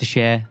forget to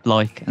share,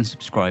 like and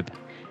subscribe.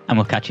 And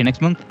we'll catch you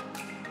next month.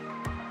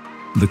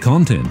 The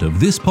content of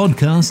this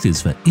podcast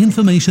is for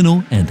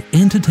informational and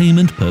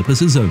entertainment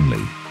purposes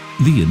only.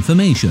 The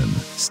information,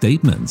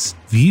 statements,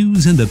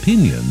 views and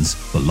opinions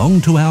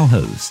belong to our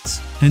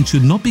hosts and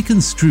should not be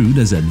construed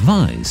as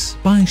advice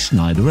by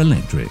Schneider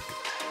Electric.